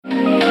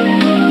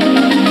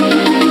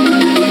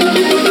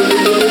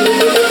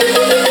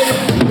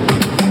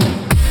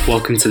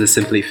welcome to the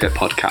Simply Fit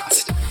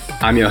podcast.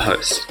 I'm your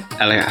host,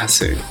 Elliot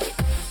Hassoun.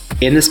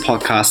 In this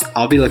podcast,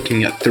 I'll be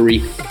looking at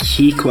 3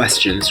 key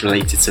questions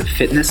related to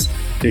fitness,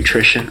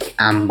 nutrition,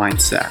 and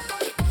mindset.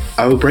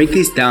 I will break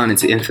these down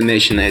into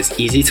information that is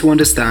easy to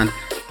understand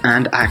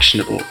and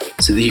actionable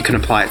so that you can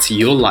apply it to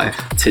your life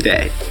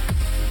today.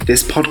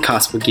 This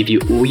podcast will give you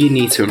all you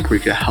need to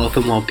improve your health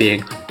and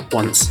well-being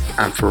once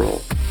and for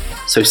all.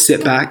 So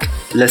sit back,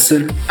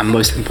 listen, and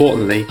most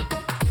importantly,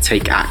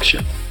 take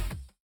action.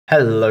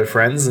 Hello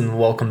friends, and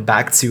welcome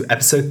back to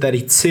episode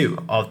 32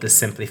 of the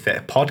Simply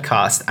Fit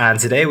podcast. And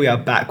today we are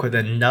back with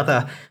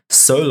another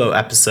solo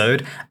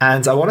episode,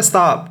 and I want to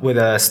start with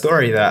a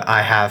story that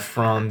I have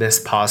from this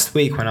past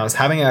week when I was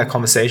having a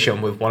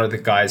conversation with one of the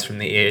guys from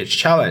the EH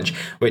Challenge,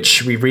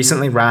 which we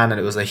recently ran, and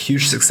it was a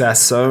huge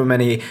success. So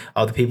many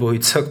of the people who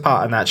took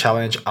part in that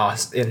challenge are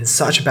in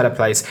such a better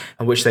place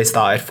in which they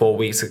started 4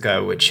 weeks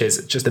ago, which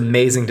is just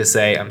amazing to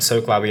say. I'm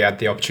so glad we had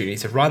the opportunity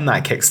to run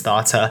that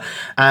Kickstarter,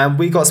 and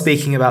we got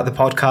speaking about the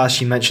podcast.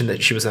 She mentioned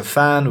that she was a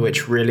fan,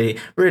 which really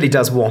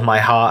does warm my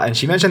heart, and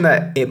she mentioned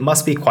that it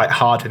must be quite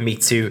hard for me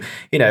to,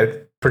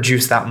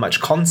 produce that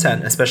much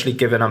content, especially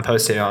given I'm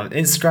posting on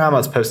Instagram, I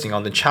was posting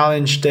on the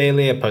challenge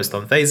daily, I post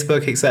on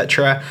Facebook,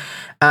 etc.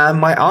 And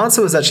my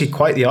answer was actually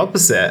quite the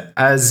opposite,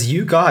 as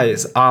you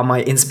guys are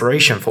my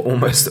inspiration for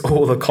almost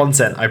all the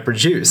content I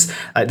produce.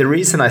 Like, the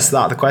reason I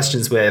start the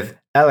questions with,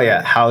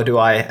 Elliot,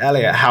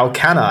 how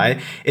can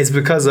I, is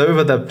because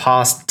over the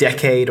past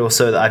decade or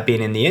so that I've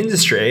been in the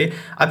industry,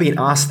 I've been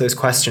asked those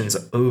questions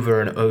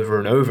over and over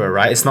and over,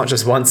 right? It's not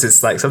just once,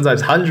 it's like sometimes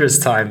hundreds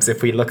of times.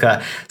 If we look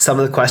at some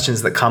of the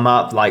questions that come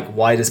up, like,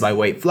 why does my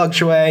weight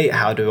fluctuate?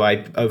 How do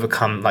I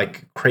overcome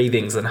like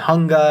cravings and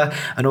hunger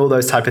and all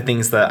those type of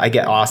things that I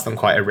get asked on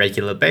quite a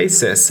regular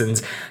basis.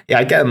 And yeah,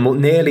 I get them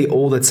nearly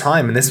all the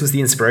time. And this was the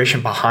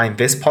inspiration behind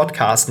this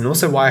podcast, and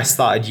also why I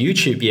started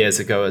YouTube years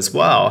ago as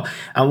well.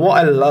 And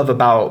what I love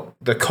about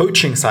the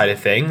coaching side of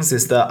things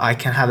is that I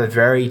can have a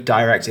very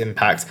direct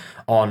impact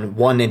on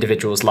one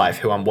individual's life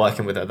who I'm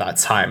working with at that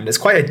time. It's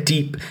quite a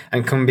deep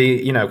and can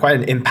be, quite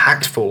an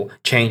impactful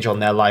change on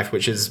their life,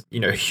 which is,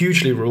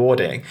 hugely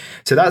rewarding.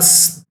 So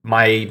that's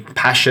my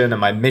passion and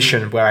my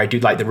mission, where I do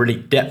like the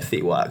really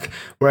depthy work.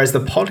 Whereas the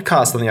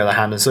podcast, on the other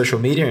hand, and social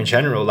media in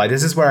general, like,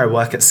 this is where I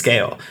work at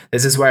scale.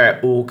 This is where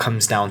it all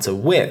comes down to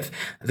width.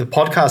 The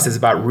podcast is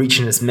about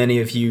reaching as many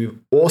of you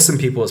awesome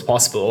people as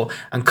possible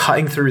and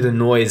cutting through the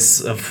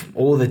noise of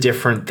all the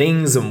different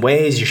things and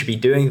ways you should be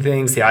doing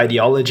things, the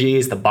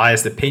ideologies, the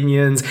biased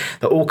opinions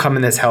that all come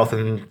in this health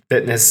and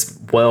fitness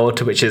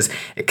world,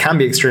 it can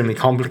be extremely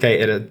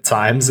complicated at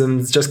times,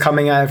 and just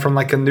coming at it from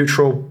like a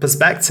neutral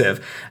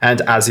perspective.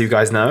 And as you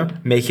guys know,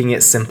 making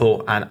it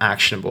simple and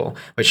actionable,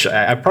 which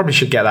I probably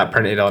should get that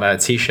printed on a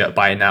t-shirt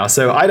by now.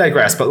 So I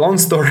digress, but long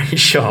story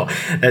short,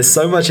 there's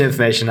so much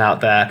information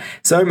out there,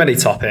 so many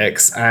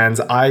topics, and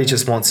I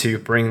just want to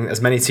bring as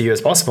many to you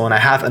as possible. And I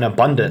have an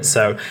abundance,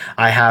 so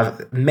I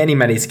have many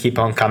to keep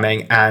on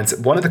coming. And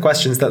one of the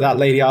questions that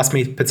lady asked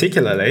me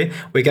particularly,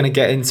 we're going to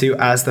get into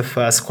as the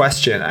first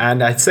question.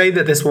 And I'd say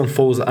that this one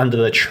falls under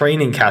the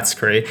training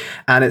category,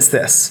 and it's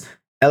this: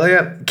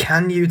 Elliot,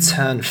 can you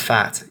turn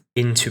fat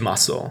into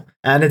muscle?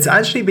 And it's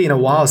actually been a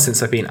while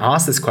since I've been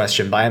asked this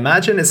question, but I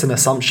imagine it's an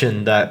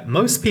assumption that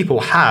most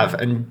people have,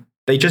 and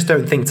they just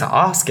don't think to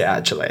ask it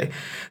actually.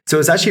 So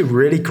it's actually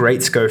really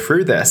great to go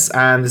through this.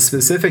 And the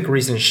specific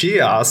reason she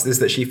asked is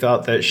that she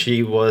felt that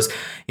she was,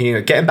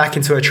 getting back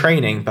into her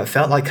training, but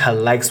felt like her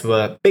legs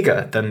were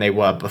bigger than they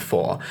were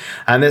before.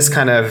 And this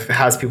kind of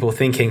has people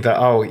thinking that,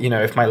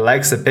 if my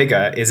legs are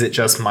bigger, is it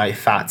just my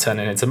fat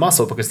turning into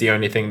muscle? Because the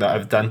only thing that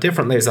I've done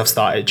differently is I've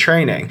started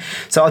training.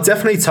 So I'll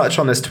definitely touch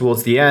on this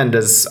towards the end,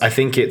 as I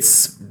think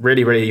it's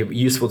really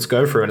useful to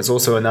go through. And it's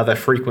also another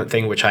frequent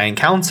thing which I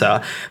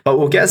encounter. But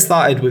we'll get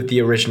started with the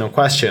original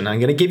question.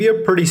 I'm going to give you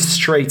a pretty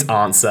straight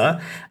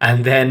answer,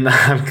 and then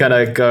I'm going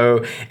to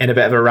go in a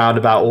bit of a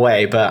roundabout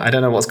way. But I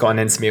don't know what's gotten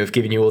into me with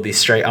giving you all these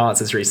straight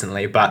answers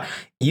recently. But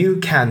you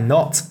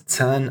cannot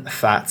turn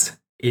fat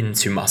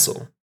into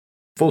muscle.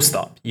 Full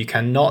stop. You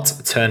cannot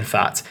turn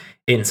fat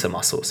into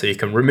muscle. So you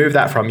can remove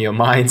that from your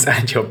minds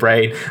and your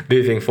brain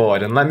moving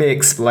forward. And let me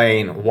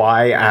explain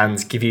why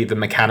and give you the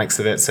mechanics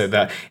of it so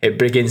that it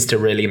begins to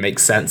really make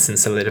sense and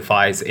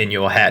solidifies in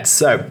your head.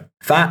 So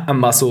fat and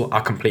muscle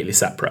are completely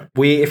separate.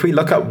 If we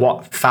look at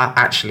what fat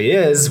actually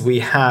is, we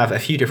have a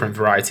few different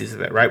varieties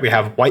of it, right? We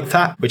have white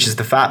fat, which is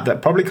the fat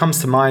that probably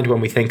comes to mind when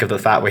we think of the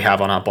fat we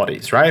have on our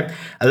bodies, right?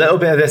 A little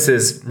bit of this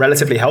is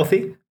relatively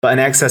healthy, but an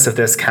excess of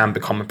this can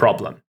become a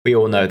problem. We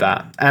all know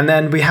that. And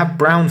then we have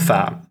brown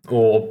fat,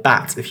 or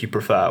BAT if you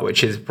prefer,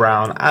 which is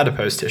brown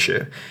adipose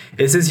tissue.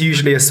 This is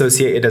usually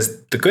associated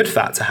as the good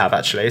fat to have,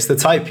 actually. It's the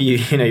type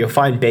you'll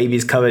find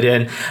babies covered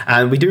in,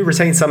 and we do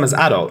retain some as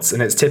adults,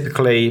 and it's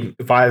typically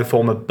via the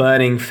form of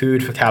burning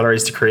food for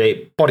calories to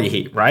create body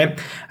heat, right?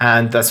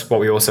 And that's what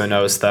we also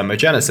know as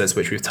thermogenesis,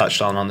 which we've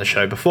touched on the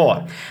show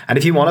before. And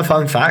if you want a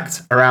fun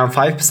fact, around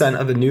 5%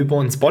 of the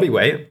newborn's body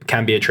weight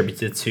can be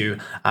attributed to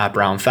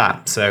brown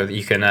fat. So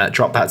you can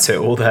drop that to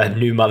all the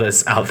new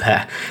mothers out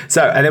there.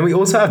 So, and then we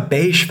also have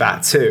beige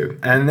fat too.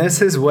 And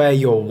this is where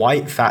your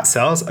white fat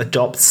cells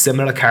adopt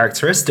similar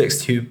characteristics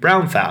to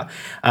brown fat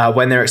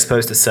when they're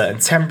exposed to certain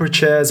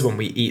temperatures, when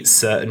we eat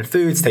certain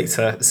foods, take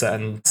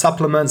certain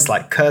supplements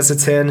like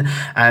quercetin,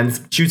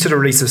 and due to the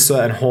release of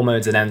certain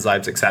hormones and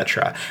enzymes,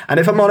 etc. And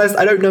if I'm honest,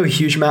 I don't know a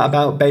huge amount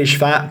about beige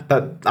fat,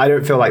 but I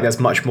don't feel like there's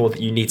much more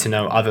that you need to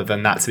know other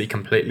than that, to be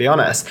completely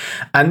honest.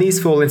 And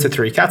these fall into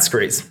three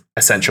categories: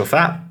 essential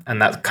fat,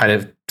 and that kind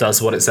of does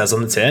what it says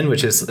on the tin,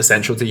 which is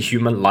essential to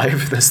human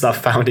life, the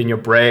stuff found in your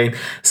brain,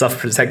 stuff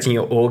protecting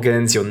your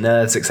organs, your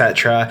nerves,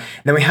 etc.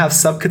 Then we have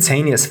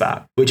subcutaneous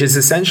fat, which is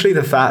essentially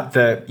the fat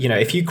that,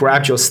 if you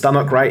grabbed your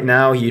stomach right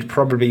now, you'd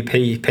probably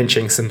be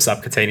pinching some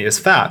subcutaneous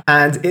fat.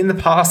 And in the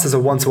past, as a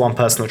one-to-one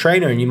personal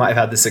trainer, and you might have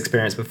had this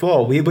experience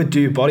before, we would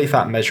do body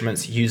fat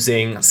measurements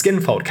using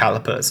skin fold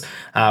calipers,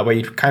 where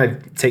you'd kind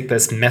of take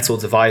this metal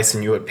device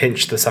and you would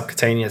pinch the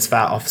subcutaneous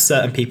fat off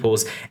certain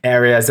people's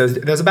areas.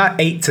 There's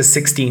about 8 to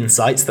 16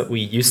 sites that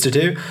we used to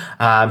do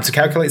to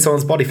calculate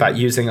someone's body fat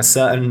using a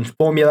certain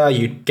formula.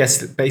 You'd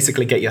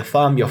basically get your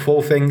thumb, your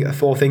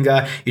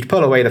forefinger, you'd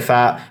pull away the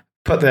fat,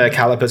 put the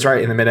calipers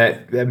right in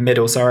the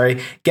middle,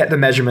 get the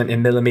measurement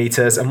in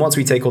millimeters. And once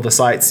we take all the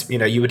sites,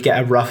 you would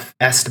get a rough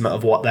estimate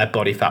of what their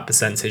body fat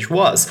percentage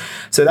was.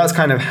 So that's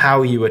kind of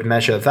how you would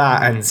measure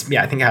that. And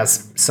I think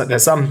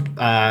there's some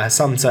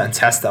certain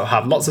tests that will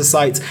have lots of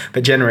sites,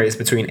 but generally it's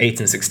between 8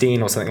 and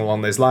 16 or something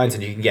along those lines.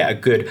 And you can get a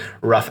good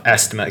rough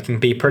estimate. It can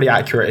be pretty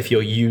accurate if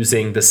you're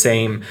using the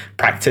same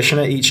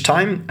practitioner each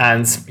time.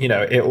 And,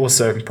 it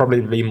also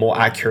probably be more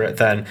accurate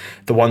than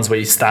the ones where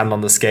you stand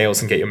on the scales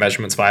and get your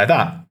measurements via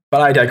that. But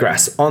I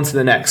digress. On to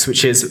the next,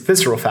 which is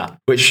visceral fat,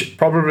 which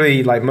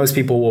probably, like most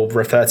people, will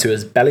refer to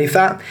as belly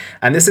fat.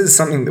 And this is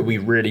something that we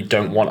really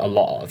don't want a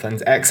lot of.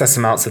 And excess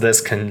amounts of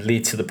this can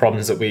lead to the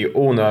problems that we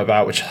all know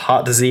about, which are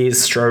heart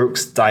disease,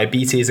 strokes,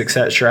 diabetes,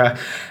 etc.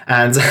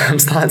 And I'm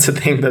starting to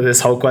think that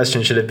this whole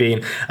question should have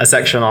been a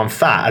section on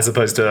fat as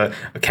opposed to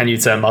can you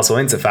turn muscle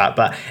into fat?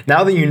 But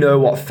now that you know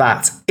what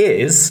fat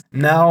is,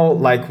 now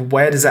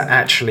where does it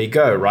actually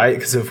go, right?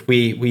 Because if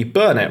we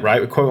burn it,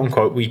 right? Quote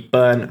unquote, we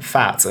burn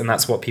fat, and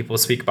that's what people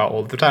speak about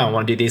all the time. I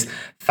want to do these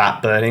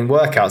fat burning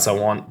workouts. I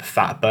want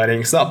fat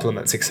burning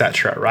supplements,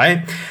 etc.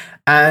 Right?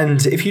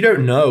 And if you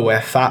don't know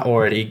where fat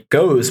already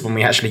goes when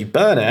we actually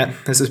burn it,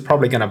 this is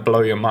probably going to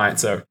blow your mind.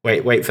 So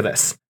wait for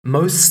this.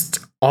 Most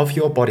of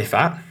your body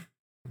fat,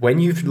 when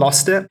you've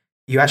lost it,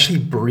 you actually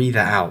breathe it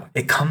out.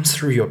 It comes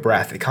through your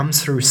breath. It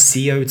comes through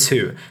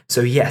CO2.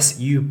 So yes,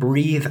 you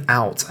breathe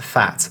out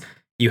fat.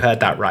 You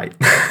heard that right,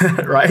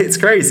 right? It's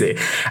crazy.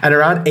 And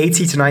around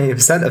 80 to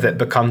 90% of it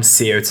becomes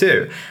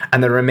CO2.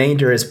 And the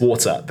remainder is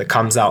water that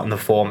comes out in the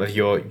form of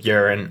your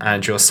urine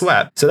and your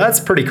sweat. So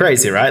that's pretty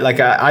crazy, right?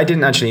 I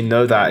didn't actually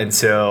know that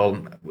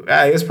until,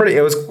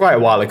 it was quite a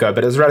while ago,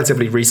 but it was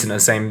relatively recent at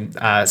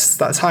the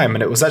same time.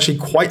 And it was actually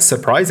quite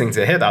surprising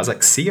to hear that. I was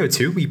like,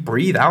 CO2, we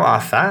breathe out our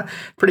fat?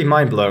 Pretty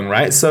mind blowing,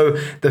 right? So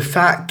the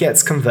fat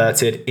gets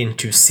converted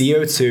into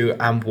CO2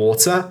 and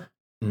water,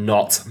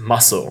 not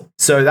muscle.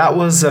 So that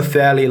was a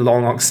fairly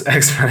long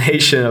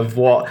explanation of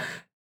what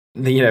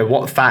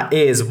fat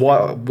is,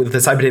 what the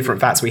type of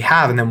different fats we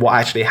have, and then what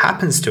actually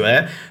happens to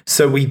it.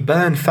 So we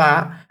burn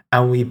fat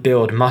and we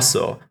build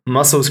muscle.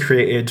 Muscle is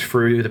created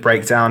through the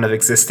breakdown of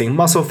existing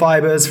muscle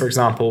fibers. For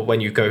example, when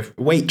you go for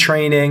weight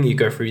training, you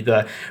go through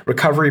the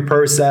recovery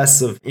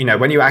process of,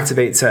 when you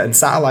activate certain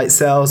satellite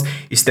cells,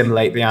 you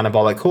stimulate the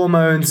anabolic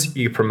hormones,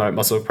 you promote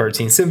muscle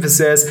protein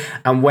synthesis.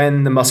 And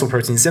when the muscle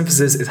protein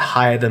synthesis is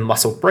higher than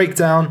muscle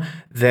breakdown,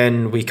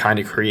 then we kind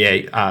of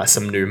create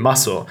some new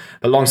muscle.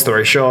 But long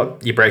story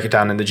short, you break it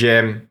down in the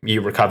gym,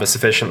 you recover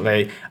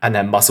sufficiently, and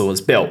then muscle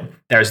is built.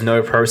 There is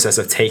no process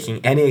of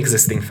taking any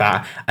existing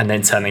fat and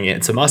then turning it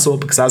into muscle,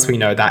 because as we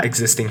know, that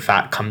existing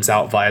fat comes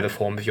out via the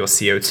form of your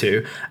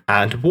CO2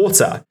 and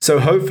water. So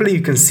hopefully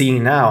you can see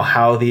now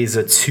how these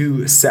are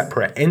two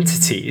separate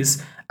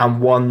entities, and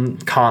one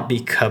can't be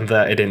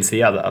converted into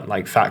the other.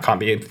 Like fat can't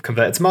be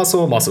converted to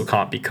muscle, muscle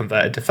can't be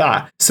converted to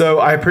fat. So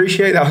I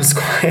appreciate that was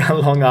quite a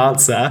long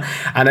answer.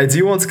 And I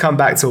do want to come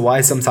back to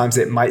why sometimes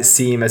it might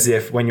seem as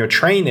if when you're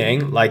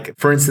training, like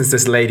for instance,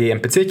 this lady in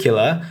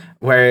particular,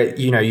 where,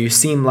 you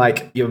seem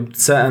like your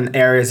certain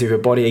areas of your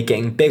body are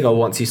getting bigger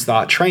once you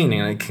start training,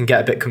 and it can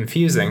get a bit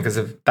confusing because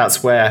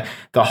that's where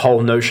the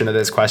whole notion of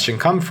this question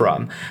come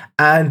from.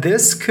 And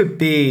this could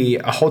be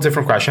a whole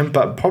different question,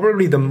 but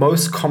probably the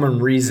most common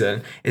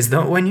reason is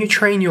that when you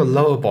train your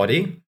lower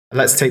body,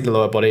 let's take the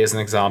lower body as an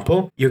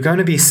example, you're going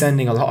to be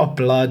sending a lot of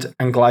blood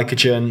and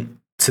glycogen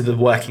to the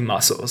working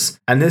muscles.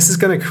 And this is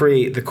going to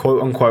create the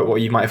quote unquote, what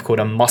you might have called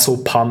a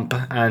muscle pump.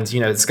 And,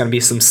 there's going to be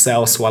some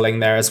cell swelling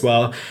there as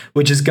well,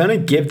 which is going to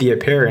give the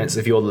appearance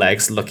of your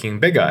legs looking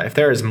bigger. If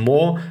there is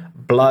more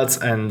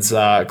blood and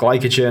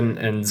glycogen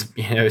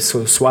and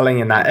sort of swelling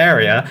in that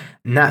area,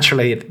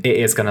 naturally it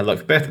is going to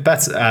look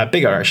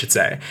bigger, I should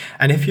say.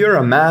 And if you're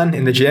a man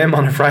in the gym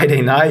on a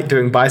Friday night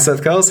doing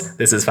bicep curls,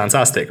 this is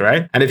fantastic,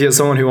 right? And if you're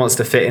someone who wants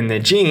to fit in their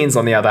jeans,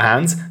 on the other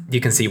hand, you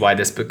can see why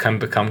this can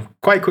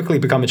quite quickly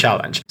become a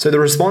challenge. So the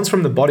response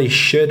from the body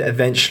should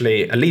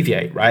eventually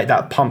alleviate, right?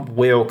 That pump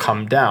will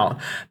come down,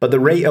 but the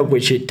rate at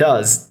which it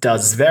does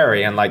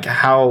vary, and like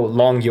how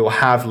long you'll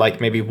have like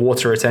maybe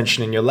water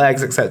retention in your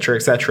legs,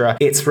 etc.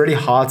 It's really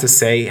hard to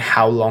say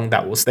how long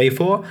that will stay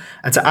for.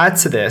 And to add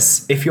to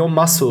this, if your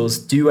muscles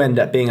do end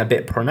up being a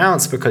bit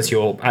pronounced because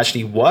you're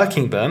actually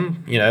working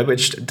them,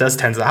 which does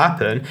tend to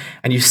happen,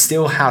 and you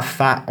still have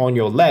fat on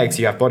your legs,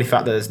 you have body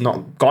fat that has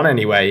not gone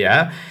anywhere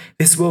yet,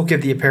 this will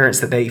give the appearance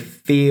that they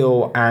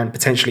feel and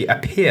potentially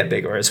appear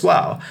bigger as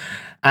well.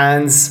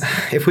 And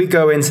if we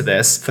go into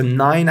this, for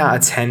 9 out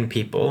of 10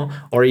 people,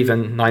 or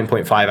even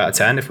 9.5 out of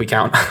 10, if we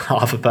count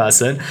half a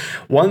person,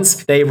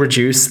 once they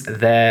reduce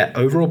their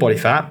overall body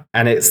fat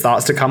and it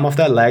starts to come off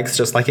their legs,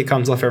 just like it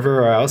comes off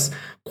everywhere else,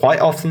 quite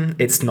often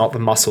it's not the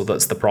muscle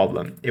that's the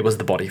problem. It was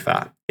the body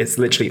fat. It's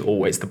literally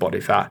always the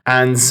body fat.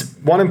 And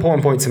one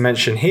important point to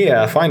mention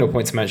here, final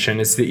point to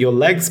mention, is that your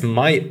legs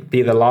might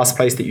be the last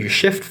place that you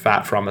shift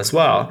fat from as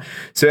well.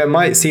 So it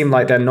might seem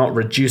like they're not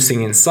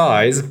reducing in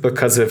size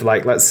because of,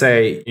 like, let's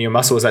say your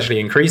muscle is actually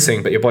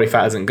increasing, but your body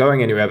fat isn't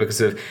going anywhere because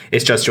of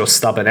it's just your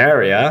stubborn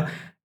area.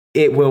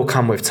 It will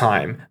come with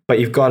time, but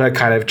you've got to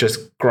kind of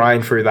just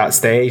grind through that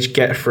stage,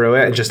 get through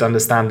it, and just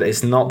understand that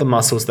it's not the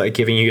muscles that are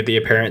giving you the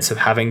appearance of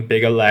having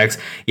bigger legs.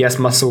 Yes,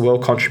 muscle will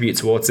contribute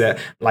towards it.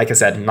 Like I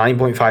said,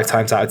 9.5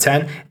 times out of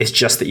 10, it's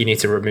just that you need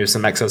to remove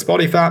some excess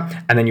body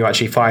fat, and then you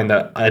actually find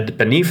that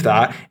beneath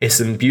that is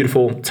some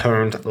beautiful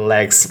toned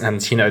legs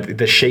and,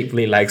 the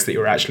shapely legs that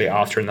you're actually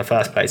after in the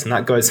first place. And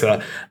that goes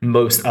for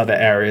most other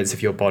areas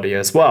of your body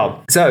as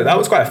well. So that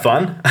was quite a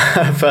fun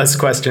first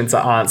question to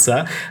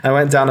answer. I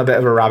went down a bit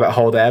of a rabbit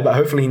hole there, but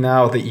hopefully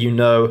now that you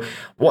know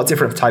what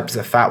different types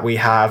of fat we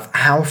have,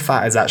 how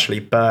fat is actually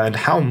burned,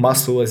 how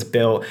muscle is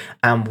built,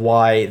 and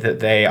why that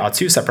they are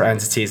two separate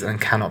entities and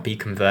cannot be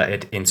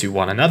converted into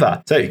one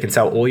another. So you can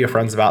tell all your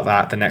friends about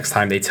that the next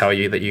time they tell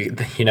you that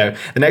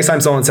the next time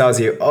someone tells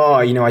you,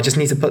 I just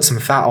need to put some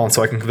fat on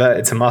so I can convert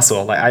it to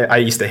muscle. Like I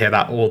used to hear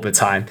that all the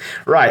time.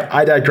 Right,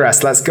 I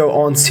digress. Let's go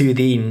on to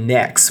the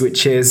next,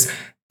 which is,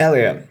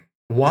 Elliot,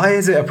 why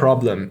is it a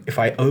problem if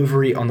I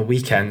overeat on the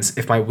weekends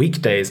if my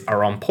weekdays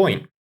are on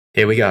point?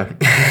 Here we go.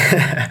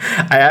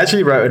 I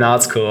actually wrote an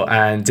article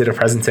and did a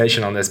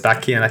presentation on this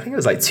back in, I think it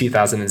was like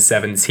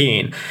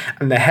 2017.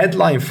 And the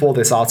headline for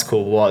this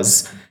article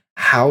was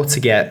how to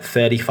get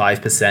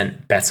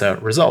 35% better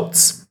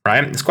results.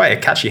 Right? It's quite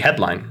a catchy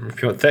headline.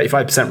 If you want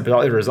 35%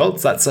 better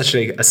results, that's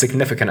actually a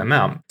significant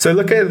amount. So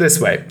look at it this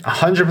way.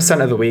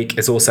 100% of the week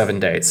is all 7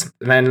 days.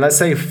 And then let's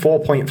say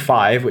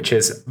 4.5, which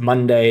is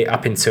Monday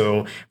up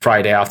until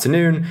Friday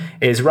afternoon,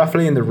 is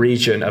roughly in the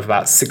region of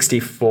about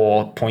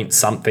 64 point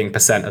something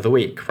percent of the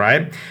week,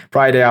 right?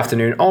 Friday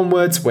afternoon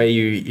onwards, where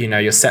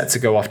you're set to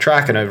go off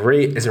track and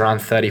overeat, is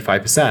around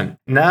 35%.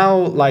 Now,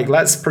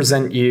 let's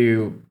present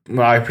you.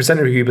 Well, I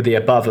presented you with the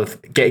above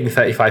of getting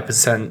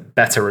 35%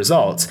 better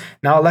results.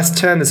 Now let's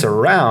turn this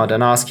around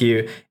and ask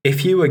you,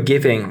 if you were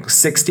giving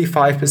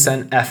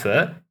 65%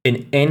 effort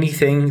in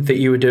anything that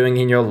you were doing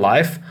in your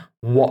life,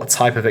 what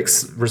type of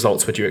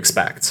results would you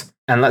expect?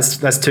 And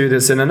let's do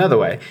this in another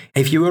way.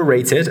 If you were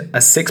rated a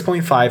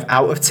 6.5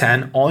 out of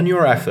 10 on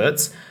your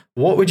efforts,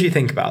 what would you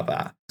think about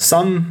that?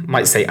 Some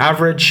might say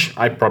average.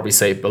 I'd probably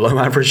say below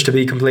average, to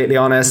be completely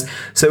honest.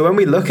 So when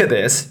we look at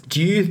this,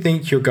 do you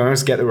think you're going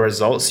to get the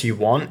results you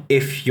want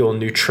if your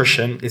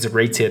nutrition is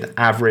rated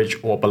average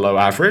or below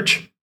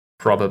average?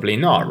 Probably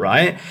not,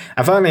 right?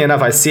 And funnily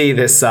enough, I see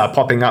this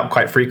popping up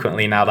quite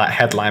frequently now, that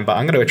headline, but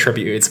I'm going to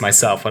attribute it to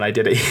myself when I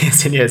did it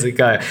years and years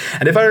ago.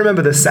 And if I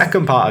remember the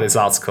second part of this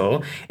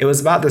article, it was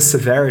about the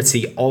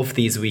severity of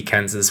these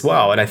weekends as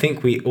well. And I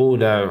think we all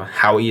know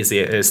how easy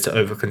it is to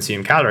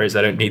overconsume calories.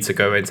 I don't need to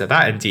go into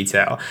that in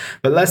detail.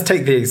 But let's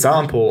take the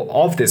example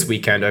of this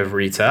weekend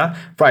overeater.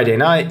 Friday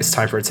night, it's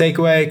time for a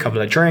takeaway, a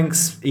couple of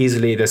drinks.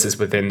 Easily, this is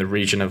within the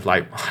region of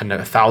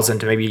 1,000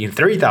 to maybe even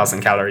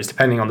 3,000 calories,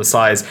 depending on the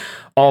size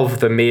of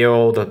the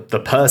meal, the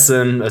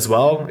person as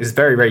well. It's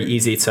very, very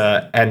easy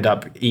to end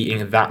up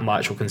eating that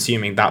much or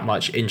consuming that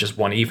much in just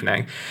one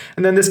evening.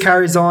 And then this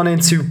carries on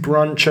into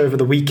brunch over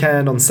the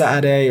weekend on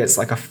Saturday. It's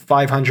like a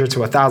 500 to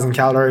 1,000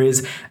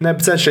 calories. And then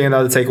potentially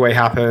another takeaway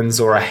happens,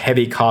 or a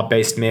heavy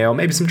carb-based meal,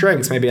 maybe some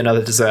drinks, maybe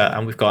another dessert.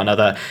 And we've got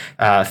another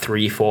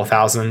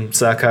 4,000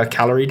 circa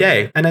calorie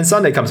day. And then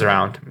Sunday comes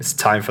around. It's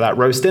time for that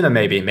roast dinner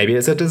maybe. Maybe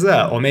it's a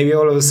dessert, or maybe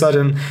all of a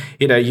sudden,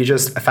 you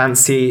just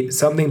fancy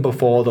something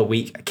before the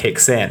week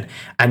kicks in,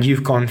 and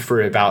you've gone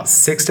through about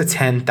 6,000 to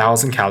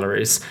 10,000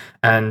 calories.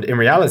 And in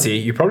reality,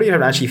 you probably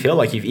don't actually feel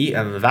like you've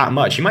eaten that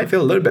much. You might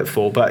feel a little bit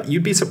full, but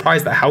you'd be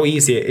surprised at how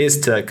easy it is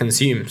to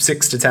consume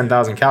 6,000 to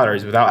 10,000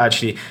 calories without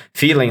actually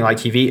feeling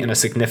like you've eaten a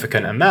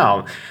significant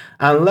amount.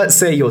 And let's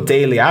say your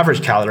daily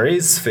average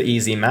calories for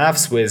easy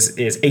maths is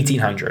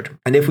 1800.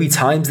 And if we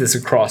times this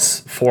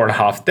across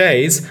 4.5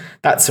 days,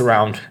 that's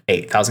around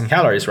 8,000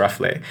 calories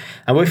roughly.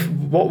 And with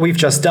what we've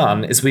just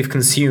done is we've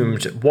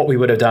consumed what we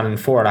would have done in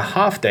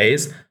 4.5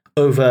 days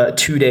over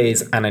 2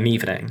 days and an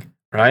evening.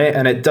 Right?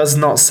 And it does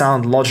not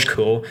sound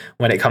logical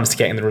when it comes to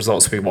getting the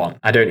results we want.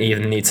 I don't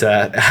even need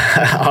to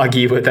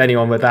argue with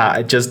anyone with that.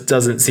 It just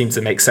doesn't seem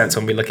to make sense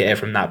when we look at it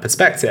from that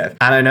perspective.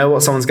 And I know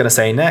what someone's going to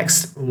say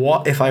next.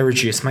 What if I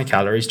reduce my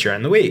calories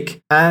during the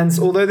week? And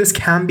although this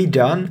can be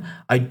done,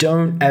 I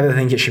don't ever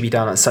think it should be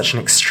done at such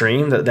an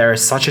extreme that there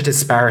is such a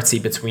disparity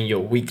between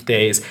your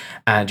weekdays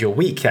and your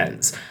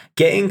weekends.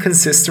 Getting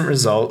consistent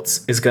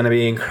results is going to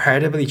be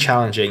incredibly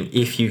challenging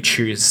if you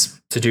choose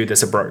to do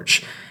this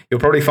approach. You'll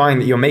probably find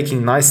that you're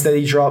making nice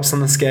steady drops on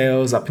the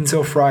scales up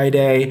until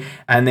Friday,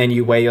 and then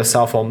you weigh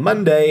yourself on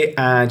Monday,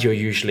 and you're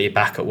usually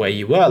back at where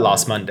you were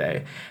last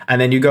Monday.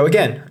 And then you go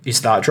again. You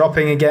start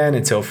dropping again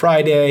until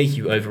Friday,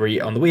 you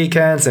overeat on the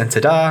weekends, and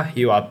ta-da,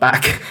 you are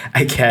back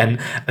again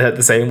at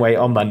the same weight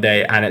on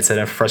Monday, and it's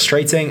a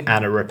frustrating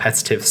and a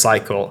repetitive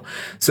cycle.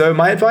 So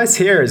my advice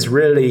here is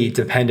really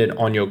dependent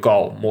on your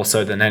goal, more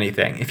so than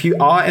anything. If you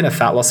are in a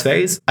fat loss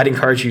phase, I'd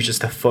encourage you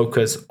just to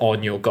focus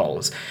on your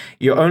goals.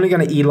 You're only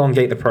going to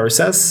elongate the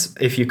process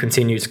if you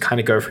continue to kind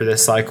of go through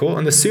this cycle.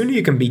 And the sooner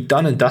you can be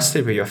done and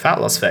dusted with your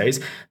fat loss phase,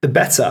 the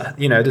better.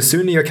 The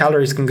sooner your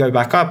calories can go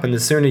back up and the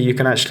sooner you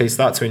can actually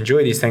start to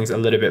enjoy these things a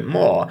little bit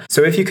more.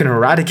 So if you can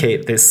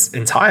eradicate this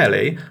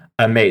entirely,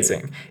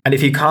 amazing. And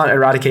if you can't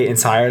eradicate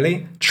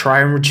entirely,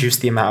 try and reduce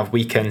the amount of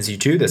weekends you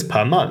do this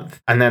per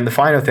month. And then the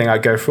final thing I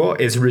go for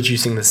is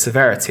reducing the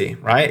severity,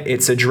 right?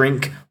 It's a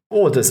drink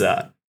or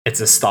dessert.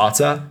 It's a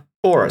starter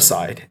or a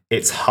side.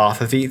 It's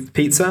half a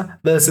pizza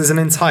versus an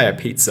entire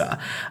pizza.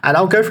 And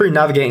I'll go through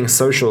navigating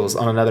socials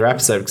on another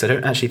episode because I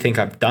don't actually think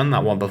I've done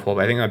that one before,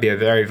 but I think that'd be a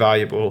very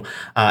valuable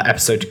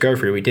episode to go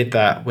through. We did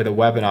that with a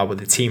webinar with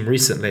the team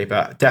recently,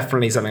 but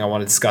definitely something I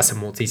want to discuss in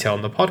more detail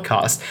on the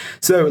podcast.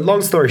 So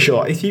long story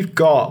short, if you've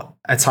got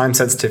a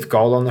time-sensitive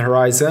goal on the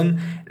horizon,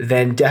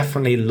 then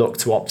definitely look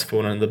to opt for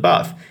one of the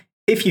above.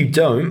 If you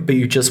don't, but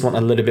you just want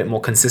a little bit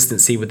more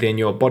consistency within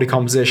your body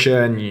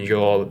composition,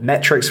 your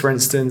metrics, for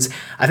instance,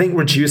 I think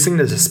reducing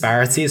the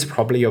disparity is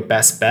probably your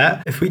best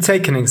bet. If we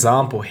take an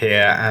example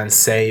here and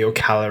say your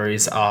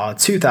calories are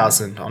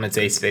 2,000 on a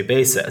day-to-day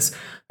basis,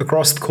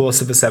 across the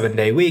course of a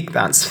 7-day week,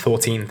 that's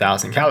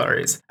 14,000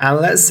 calories. And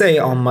let's say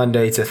on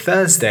Monday to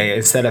Thursday,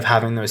 instead of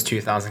having those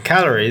 2,000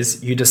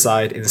 calories, you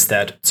decide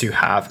instead to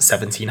have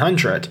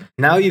 1,700.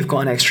 Now you've got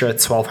an extra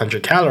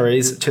 1,200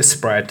 calories to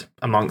spread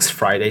amongst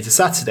Friday to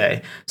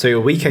Saturday. So your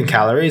weekend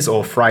calories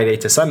or Friday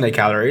to Sunday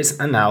calories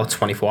are now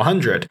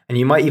 2,400. And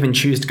you might even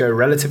choose to go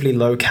relatively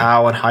low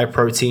cal and high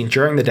protein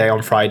during the day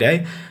on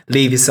Friday,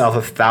 leave yourself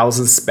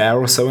 1,000 spare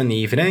or so in the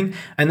evening,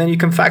 and then you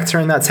can factor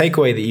in that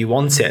takeaway that you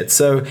wanted.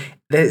 So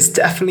there's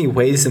definitely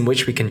ways in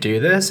which we can do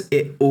this.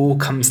 It all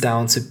comes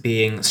down to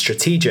being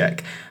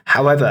strategic.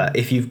 However,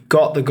 if you've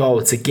got the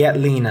goal to get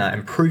leaner,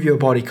 improve your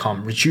body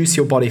comp, reduce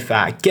your body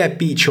fat, get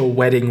beach or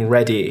wedding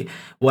ready,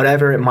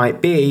 whatever it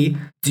might be,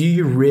 do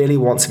you really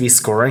want to be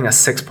scoring a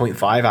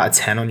 6.5 out of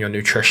 10 on your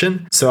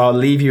nutrition? So I'll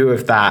leave you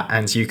with that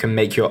and you can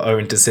make your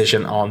own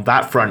decision on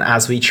that front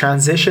as we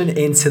transition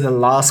into the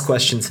last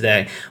question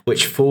today,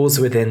 which falls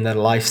within the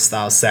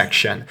lifestyle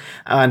section.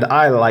 And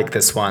I like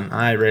this one,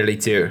 I really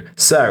do.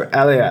 So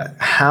Elliot,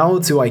 how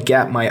do I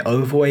get my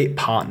overweight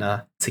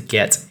partner to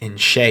get in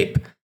shape?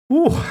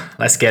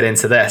 Let's get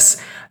into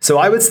this. So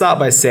I would start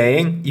by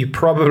saying you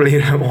probably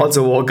don't want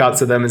to walk up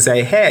to them and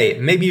say, hey,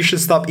 maybe you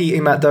should stop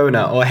eating that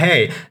donut. Or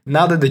hey,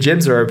 now that the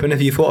gyms are open,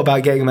 have you thought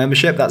about getting a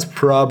membership? That's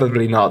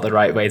probably not the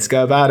right way to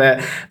go about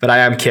it. But I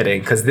am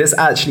kidding, because this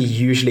actually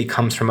usually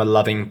comes from a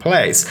loving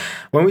place.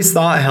 When we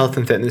start a health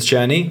and fitness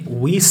journey,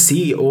 we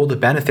see all the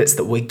benefits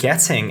that we're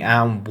getting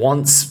and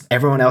want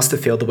everyone else to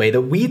feel the way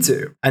that we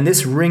do. And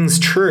this rings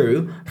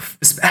true,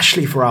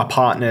 especially for our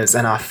partners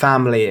and our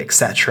family,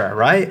 etc.,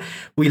 right?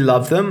 We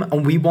love them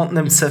and we want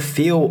them to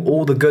feel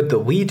all the good that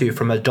we do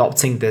from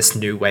adopting this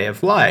new way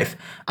of life.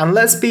 And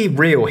let's be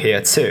real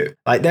here too.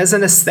 There's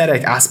an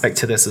aesthetic aspect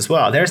to this as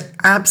well. There's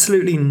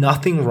absolutely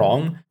nothing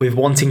wrong with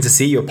wanting to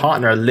see your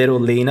partner a little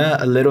leaner,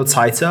 a little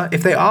tighter,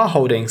 if they are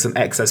holding some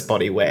excess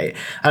body weight.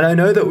 And I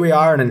know that we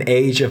are in an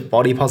age of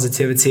body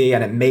positivity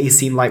and it may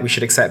seem like we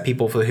should accept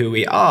people for who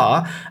we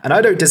are. And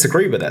I don't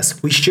disagree with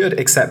this. We should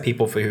accept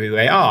people for who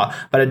they are.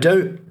 But I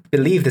don't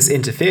believe this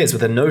interferes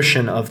with the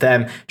notion of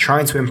them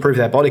trying to improve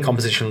their body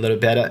composition a little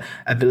bit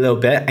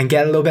and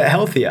get a little bit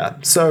healthier.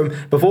 So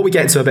before we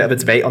get into a bit of a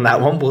debate on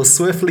that one, we'll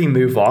swiftly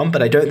move on,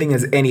 but I don't think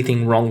there's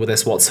anything wrong with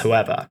this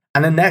whatsoever.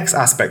 And the next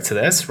aspect to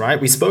this, right,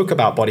 we spoke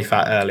about body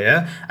fat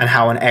earlier and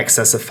how an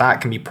excess of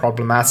fat can be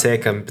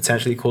problematic and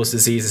potentially cause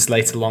diseases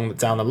later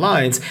down the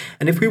lines.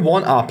 And if we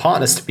want our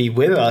partners to be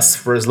with us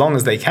for as long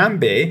as they can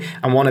be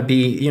and want to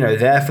be,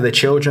 there for the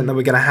children that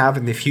we're going to have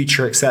in the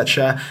future,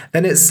 etc.,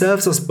 then it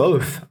serves us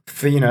both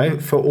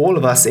for all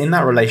of us in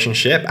that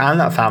relationship and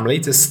that family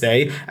to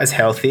stay as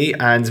healthy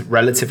and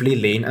relatively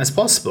lean as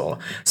possible.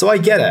 So I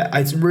get it.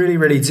 I really,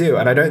 really do.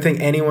 And I don't think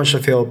anyone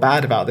should feel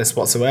bad about this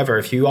whatsoever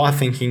if you are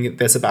thinking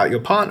this about your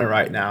partner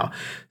right now.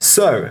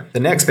 So the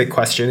next big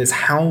question is,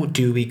 how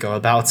do we go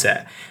about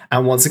it?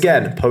 And once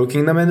again,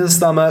 poking them in the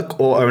stomach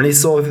or only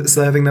sort of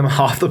serving them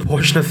half the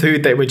portion of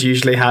food they would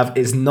usually have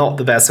is not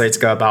the best way to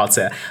go about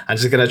it. I'm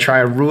just going to try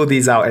and rule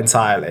these out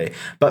entirely.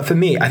 But for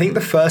me, I think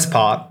the first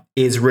part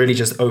is really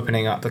just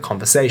opening up the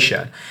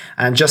conversation.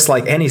 And just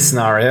like any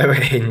scenario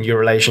in your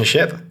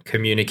relationship,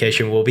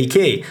 communication will be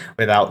key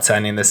without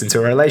turning this into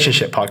a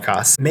relationship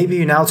podcast. Maybe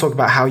you now talk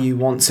about how you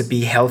want to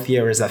be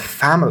healthier as a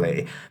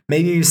family.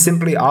 Maybe you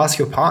simply ask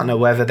your partner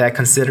whether they're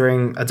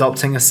considering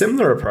adopting a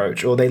similar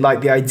approach, or they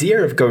like the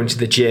idea of going to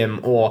the gym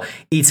or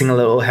eating a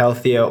little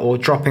healthier or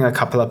dropping a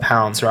couple of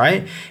pounds,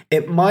 right?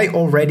 It might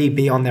already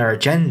be on their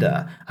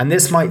agenda, and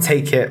this might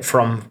take it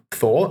from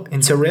thought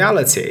into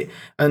reality.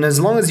 And as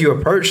long as you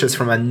approach this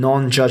from a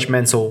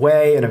non-judgmental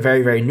way and a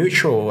very, very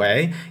neutral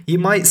way, you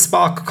might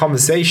spark a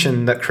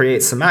conversation that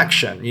creates some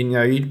action.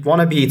 You'd want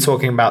to be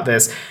talking about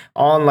this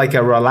on like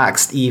a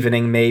relaxed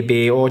evening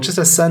maybe, or just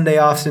a Sunday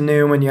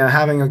afternoon when you're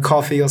having a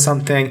coffee or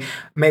something,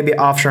 maybe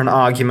after an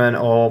argument,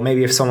 or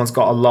maybe if someone's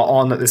got a lot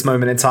on at this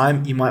moment in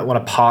time, you might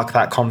want to park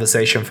that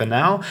conversation for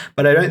now.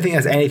 But I don't think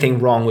there's anything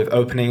wrong with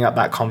opening up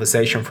that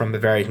conversation from a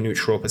very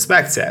neutral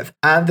perspective.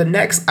 And the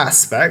next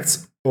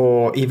aspect,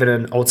 or even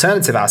an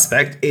alternative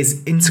aspect,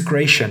 is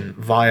integration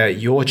via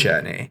your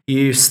journey.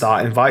 You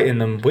start inviting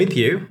them with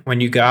you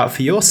when you go out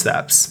for your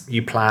steps.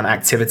 You plan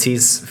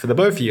activities for the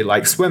both of you,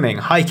 like swimming,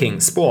 hiking,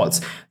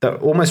 sports,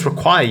 that almost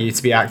require you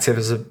to be active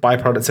as a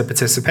byproduct of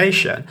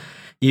participation.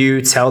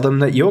 You tell them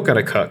that you're going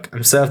to cook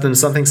and serve them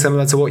something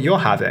similar to what you're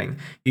having.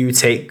 You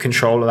take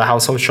control of the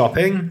household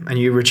shopping and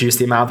you reduce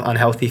the amount of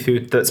unhealthy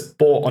food that's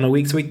bought on a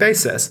week-to-week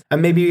basis. And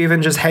maybe you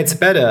even just head to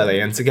bed early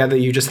and together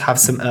you just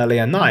have some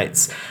earlier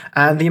nights.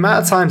 And the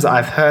amount of times that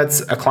I've heard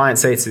a client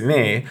say to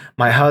me,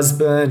 my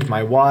husband,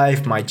 my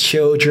wife, my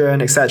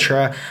children,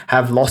 etc.,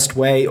 have lost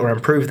weight or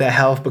improved their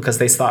health because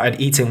they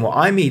started eating what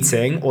I'm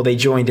eating, or they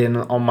joined in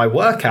on my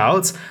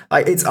workouts,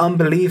 like, it's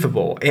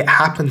unbelievable. It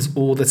happens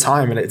all the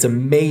time and it's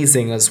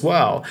amazing as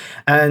well.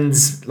 And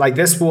like,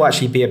 this will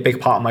actually be a big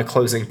part of my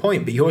closing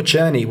point, but your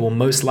journey will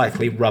most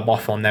likely rub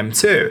off on them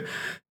too.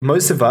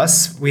 Most of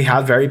us, we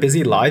have very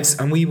busy lives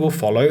and we will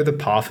follow the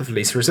path of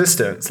least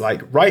resistance.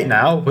 Like right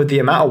now, with the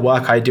amount of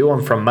work I do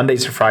on from Monday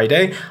to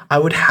Friday, I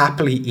would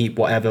happily eat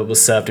whatever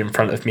was served in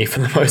front of me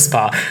for the most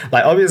part.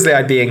 Like obviously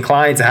I'd be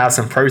inclined to have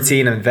some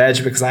protein and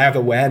veg because I have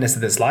awareness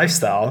of this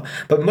lifestyle,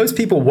 but most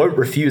people won't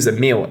refuse a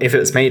meal if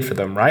it's made for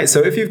them, right? So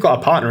if you've got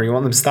a partner and you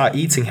want them to start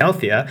eating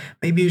healthier,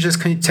 maybe you just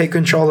take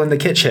control in the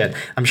kitchen.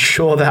 I'm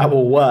sure that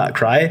will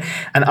work, right?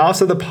 And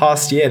after the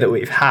past year that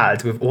we've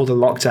had with all the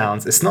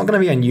lockdowns, it's not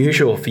going to be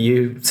unusual for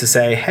you to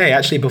say, hey,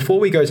 actually, before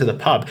we go to the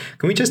pub,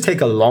 can we just take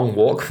a long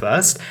walk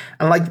first?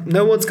 And like,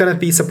 no one's going to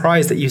be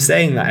surprised at you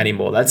saying that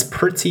anymore. That's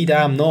pretty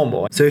damn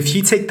normal. So if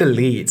you take the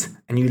lead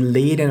and you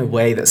lead in a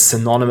way that's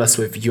synonymous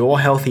with your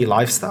healthy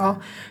lifestyle,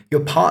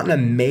 your partner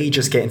may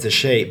just get into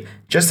shape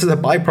just as a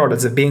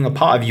byproduct of being a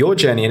part of your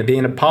journey and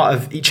being a part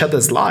of each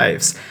other's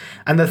lives.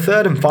 And the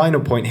third and final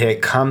point here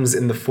comes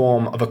in the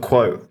form of a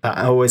quote that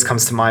always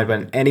comes to mind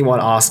when anyone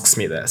asks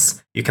me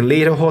this. You can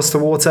lead a horse to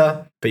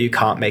water, but you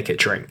can't make it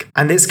drink.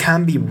 And this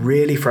can be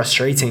really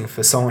frustrating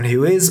for someone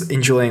who is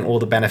enjoying all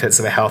the benefits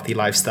of a healthy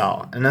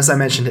lifestyle. And as I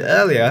mentioned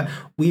earlier,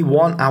 we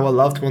want our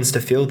loved ones to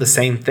feel the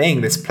same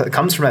thing. This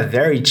comes from a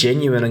very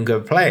genuine and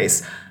good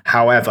place.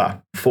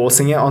 However,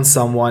 forcing it on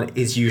someone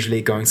is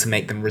usually going to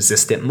make them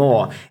resist it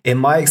more. In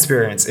my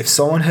experience, if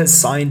someone has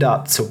signed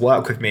up to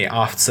work with me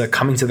after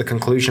coming to the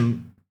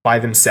conclusion by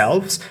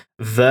themselves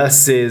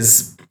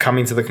versus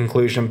coming to the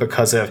conclusion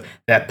because of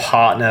their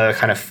partner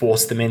kind of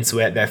forced them into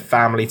it, their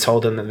family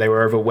told them that they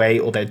were overweight,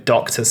 or their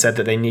doctor said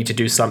that they need to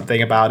do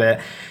something about it,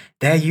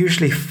 they're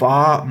usually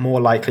far more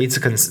likely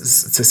to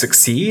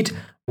succeed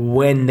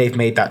when they've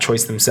made that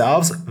choice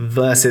themselves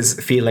versus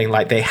feeling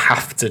like they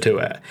have to do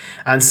it.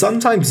 And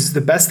sometimes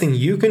the best thing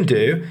you can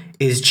do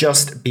is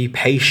just be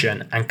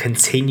patient and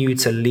continue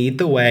to lead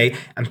the way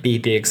and be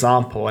the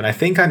example. And I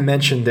think I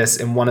mentioned this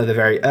in one of the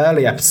very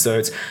early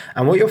episodes.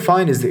 And what you'll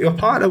find is that your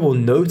partner will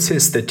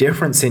notice the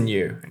difference in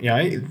you,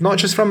 not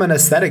just from an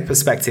aesthetic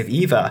perspective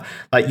either.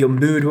 Like your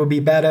mood will be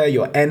better,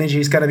 your energy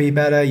is going to be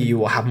better, you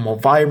will have more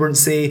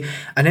vibrancy.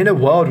 And in a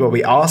world where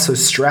we are so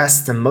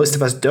stressed and most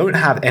of us don't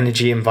have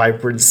energy and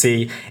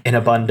vibrancy in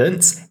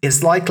abundance,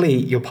 it's likely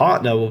your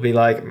partner will be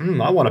like,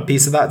 I want a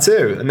piece of that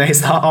too. And they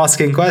start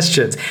asking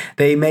questions.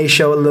 They may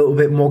show a little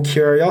bit more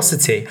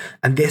curiosity,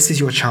 and this is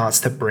your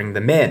chance to bring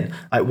them in.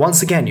 Like,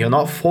 once again, you're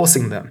not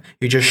forcing them,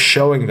 you're just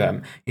showing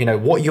them,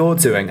 what you're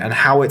doing and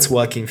how it's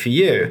working for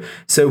you.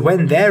 So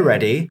when they're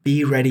ready,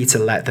 be ready to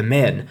let them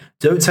in.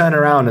 Don't turn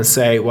around and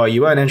say, well,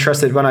 you weren't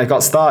interested when I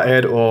got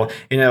started, or,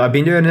 I've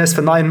been doing this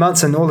for 9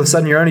 months and all of a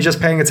sudden you're only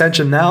just paying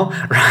attention now,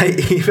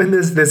 right? Even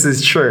this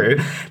is true,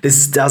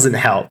 this doesn't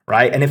help,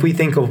 right? And if we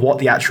think of what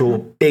the actual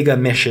bigger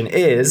mission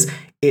is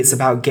It's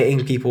about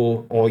getting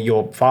people or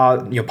your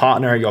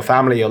partner, your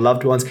family, your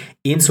loved ones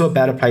into a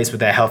better place with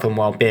their health and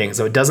well-being.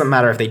 So it doesn't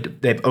matter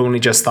if they've only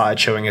just started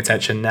showing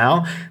attention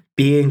now.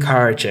 Be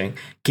encouraging.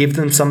 Give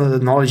them some of the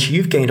knowledge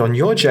you've gained on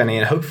your journey,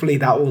 and hopefully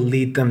that will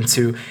lead them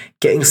to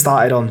getting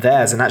started on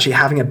theirs and actually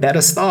having a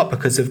better start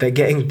because if they're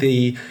getting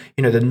the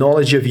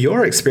knowledge of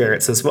your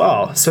experience as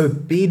well. So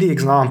be the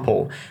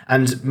example,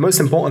 and most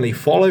importantly,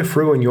 follow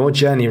through on your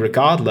journey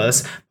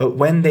regardless. But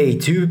when they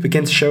do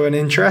begin to show an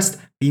interest,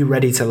 be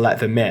ready to let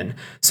them in.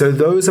 So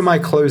those are my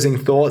closing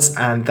thoughts,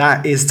 and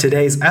that is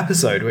today's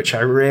episode, which I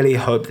really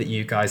hope that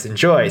you guys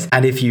enjoyed.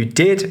 And if you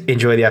did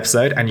enjoy the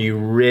episode and you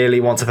really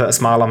want to put a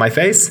smile on my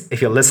face,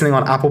 if you're listening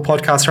on Apple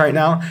Podcasts right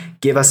now,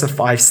 give us a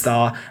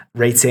 5-star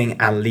rating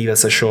and leave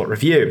us a short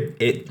review.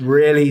 It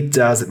really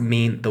does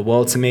mean the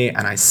world to me,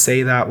 and I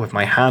say that with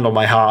my hand on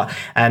my heart.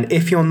 And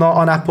if you're not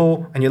on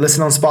Apple and you're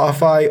listening on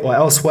Spotify or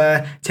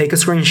elsewhere, take a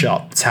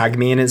screenshot, tag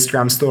me in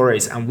Instagram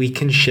stories, and we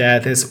can share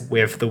this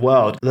with the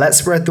world. Let's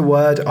spread the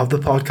word of the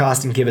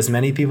podcast and give as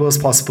many people as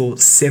possible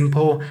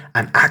simple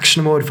and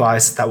actionable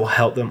advice that will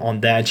help them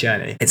on their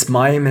journey. It's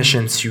my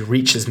mission to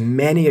reach as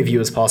many of you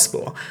as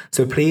possible.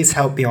 So please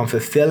help me on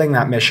fulfilling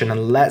that mission,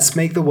 and let's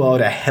make the world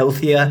a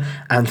healthier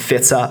and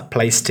fitter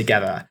place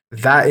together.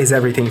 That is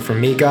everything from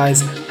me,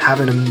 guys. Have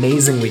an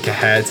amazing week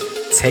ahead.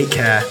 Take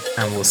care,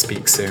 and we'll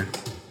speak soon.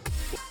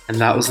 And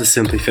that was the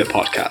Simply Fit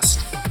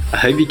podcast. I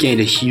hope you gained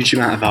a huge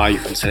amount of value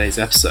from today's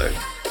episode.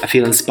 I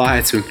feel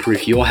inspired to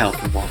improve your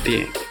health and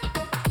well-being.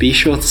 Be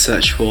sure to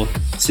search for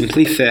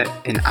Simply Fit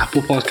in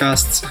Apple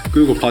Podcasts,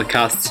 Google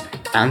Podcasts,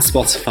 and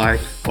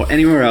Spotify, or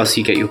anywhere else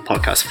you get your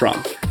podcast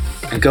from.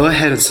 And go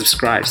ahead and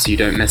subscribe so you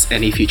don't miss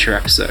any future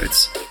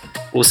episodes.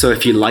 Also,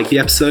 if you like the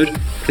episode,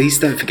 please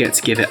don't forget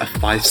to give it a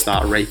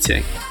 5-star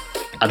rating.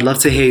 I'd love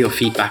to hear your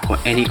feedback or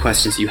any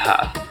questions you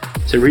have.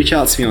 So reach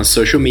out to me on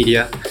social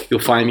media. You'll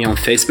find me on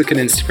Facebook and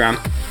Instagram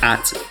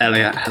at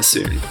Elliot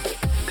Hassoun.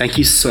 Thank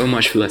you so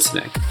much for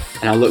listening,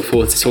 and I look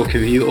forward to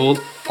talking with you all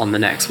on the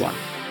next one.